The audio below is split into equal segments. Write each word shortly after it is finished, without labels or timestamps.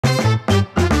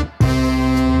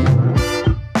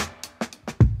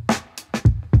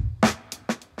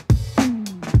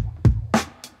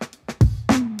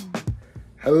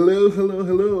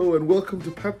welcome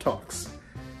to Pep Talks.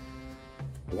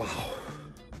 Wow,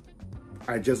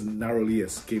 I just narrowly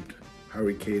escaped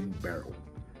Hurricane Beryl.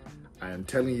 I am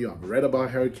telling you, I've read about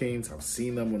hurricanes, I've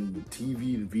seen them on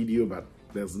TV and video, but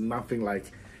there's nothing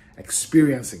like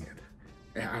experiencing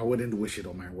it. I wouldn't wish it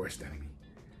on my worst enemy.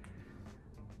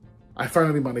 I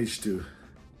finally managed to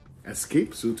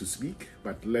escape, so to speak,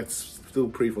 but let's still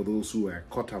pray for those who are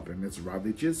caught up in its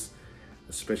ravages,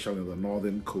 especially on the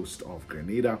northern coast of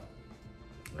Grenada,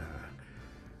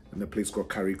 in a place called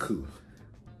Carriacou.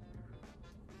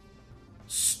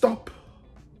 Stop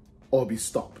or be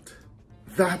stopped.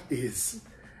 That is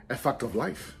a fact of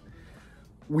life.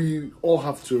 We all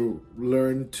have to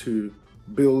learn to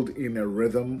build in a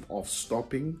rhythm of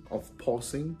stopping, of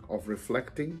pausing, of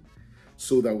reflecting,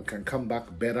 so that we can come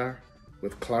back better,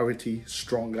 with clarity,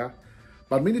 stronger.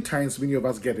 But many times, many of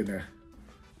us get in a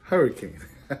hurricane.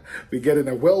 We get in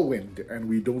a whirlwind and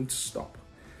we don't stop.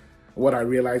 What I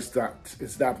realized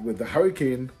is that with the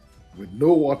hurricane, with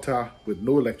no water, with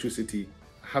no electricity,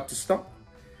 I had to stop.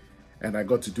 And I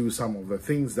got to do some of the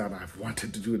things that I've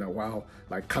wanted to do in a while,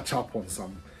 like catch up on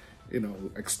some,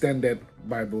 extended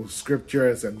Bible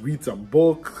scriptures and read some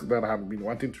books that I've been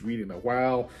wanting to read in a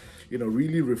while.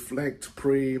 Really reflect,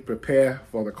 pray, prepare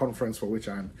for the conference for which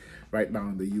I'm right now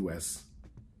in the US.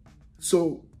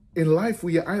 So in life,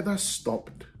 we are either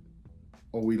stopped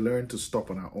or we learn to stop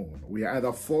on our own. We are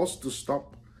either forced to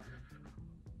stop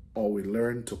or we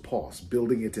learn to pause,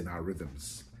 building it in our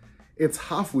rhythms. It's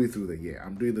halfway through the year.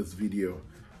 I'm doing this video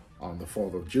on the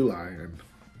 4th of July, and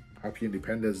happy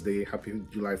Independence Day, happy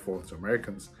July 4th to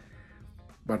Americans.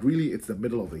 But really, it's the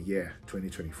middle of the year,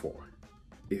 2024.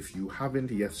 If you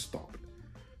haven't yet stopped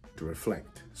to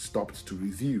reflect, stopped to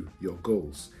review your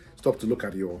goals, stopped to look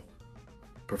at your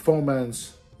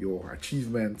performance, your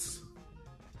achievements,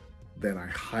 then I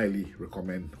highly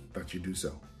recommend that you do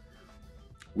so.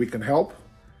 We can help.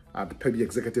 At the PEBI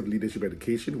Executive Leadership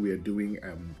Education, we are doing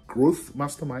a growth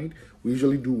mastermind. We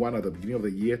usually do one at the beginning of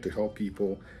the year to help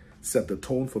people set the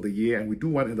tone for the year, and we do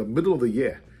one in the middle of the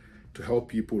year to help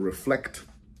people reflect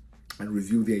and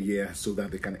review their year so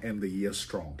that they can end the year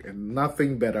strong. And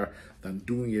nothing better than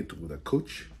doing it with a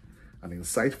coach, an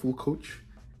insightful coach,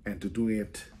 and doing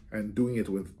it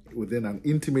within an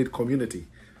intimate community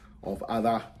of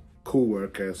other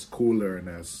co-workers,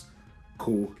 co-learners,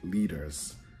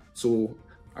 co-leaders. So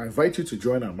I invite you to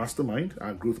join our mastermind,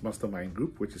 our growth mastermind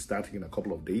group, which is starting in a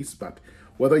couple of days. But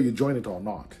whether you join it or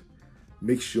not,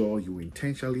 make sure you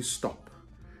intentionally stop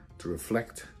to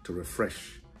reflect, to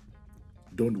refresh.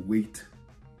 Don't wait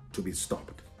to be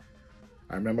stopped.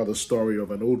 I remember the story of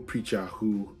an old preacher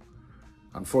who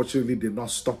unfortunately did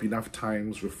not stop enough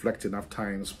times, reflect enough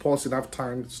times, pause enough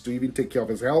times to even take care of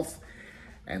his health,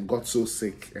 and got so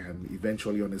sick. And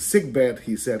eventually on his sick bed,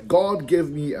 he said, God gave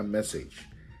me a message,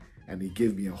 and he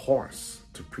gave me a horse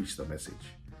to preach the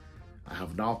message. I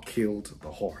have now killed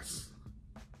the horse.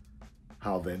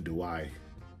 How then do I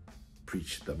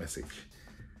preach the message?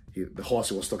 The horse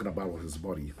he was talking about was his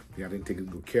body. He hadn't taken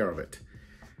good care of it.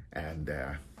 And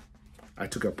I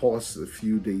took a pause a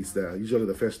few days there. Usually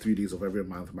the first 3 days of every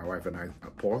month, my wife and I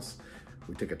pause.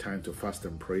 We take a time to fast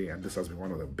and pray, and this has been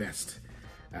one of the best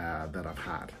that I've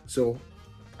had. So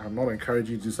I'm not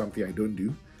encouraging you to do something I don't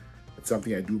do. It's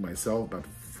something I do myself, but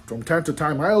from time to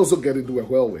time, I also get into a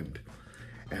whirlwind,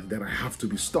 and then I have to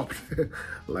be stopped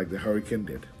like the hurricane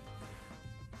did.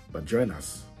 But join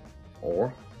us,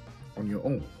 or on your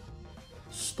own.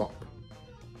 Stop,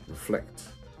 reflect,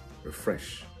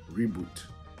 refresh, reboot,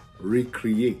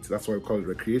 recreate. That's why we call it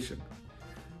recreation.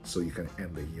 So you can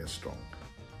end the year strong.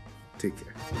 Take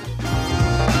care.